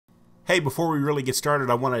Hey, before we really get started,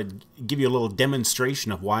 I want to give you a little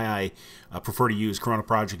demonstration of why I prefer to use Corona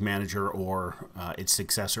Project Manager or its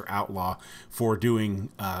successor Outlaw for doing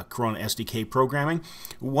Corona SDK programming.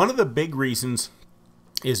 One of the big reasons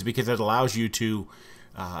is because it allows you to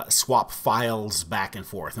swap files back and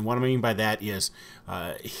forth. And what I mean by that is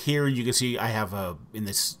here you can see I have in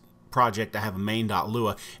this project I have a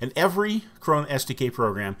main.lua, and every Corona SDK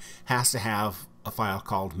program has to have a file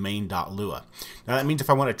called main.lua. Now that means if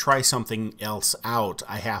I want to try something else out,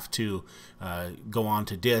 I have to go on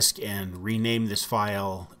to disk and rename this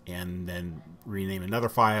file and then rename another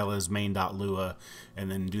file as main.lua and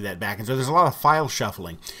then do that back. And so there's a lot of file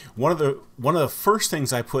shuffling. One of the first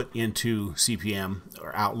things I put into CPM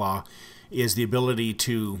or Outlaw is the ability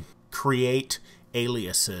to create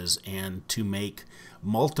aliases and to make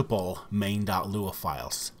multiple main.lua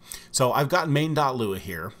files. So I've got main.lua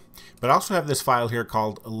here, but I also have this file here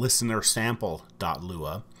called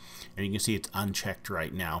listenersample.lua, and you can see it's unchecked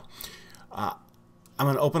right now. I'm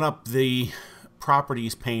going to open up the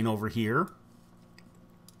properties pane over here,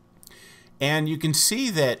 and you can see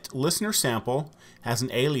that listener sample has an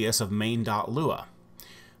alias of main.lua.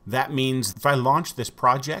 That means if I launch this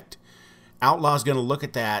project, Outlaw is going to look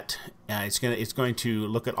at that. It's going to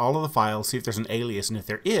look at all of the files, see if there's an alias, and if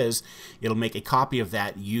there is, it'll make a copy of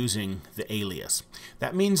that using the alias.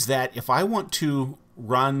 That means that if I want to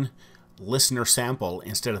run listener sample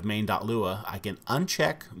instead of main.lua, I can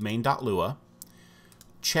uncheck main.lua,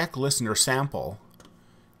 check listener sample,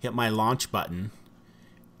 hit my launch button,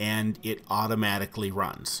 and it automatically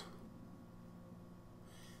runs.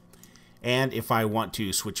 And if I want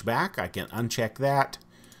to switch back, I can uncheck that,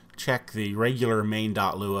 check the regular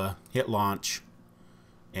main.lua, hit launch,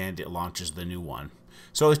 and it launches the new one.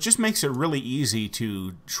 So it just makes it really easy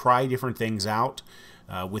to try different things out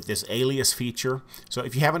with this alias feature. So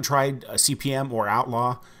if you haven't tried CPM or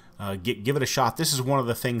Outlaw, give it a shot. This is one of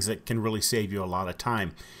the things that can really save you a lot of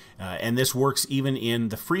time. And this works even in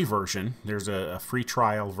the free version. There's a free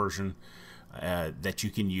trial version that you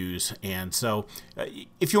can use, and so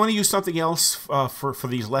if you want to use something else for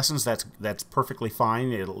these lessons, that's perfectly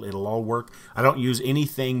fine. It'll all work. I don't use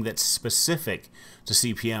anything that's specific to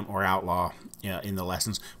CPM or Outlaw in the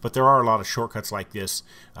lessons, but there are a lot of shortcuts like this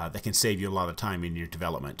that can save you a lot of time in your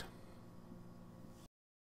development.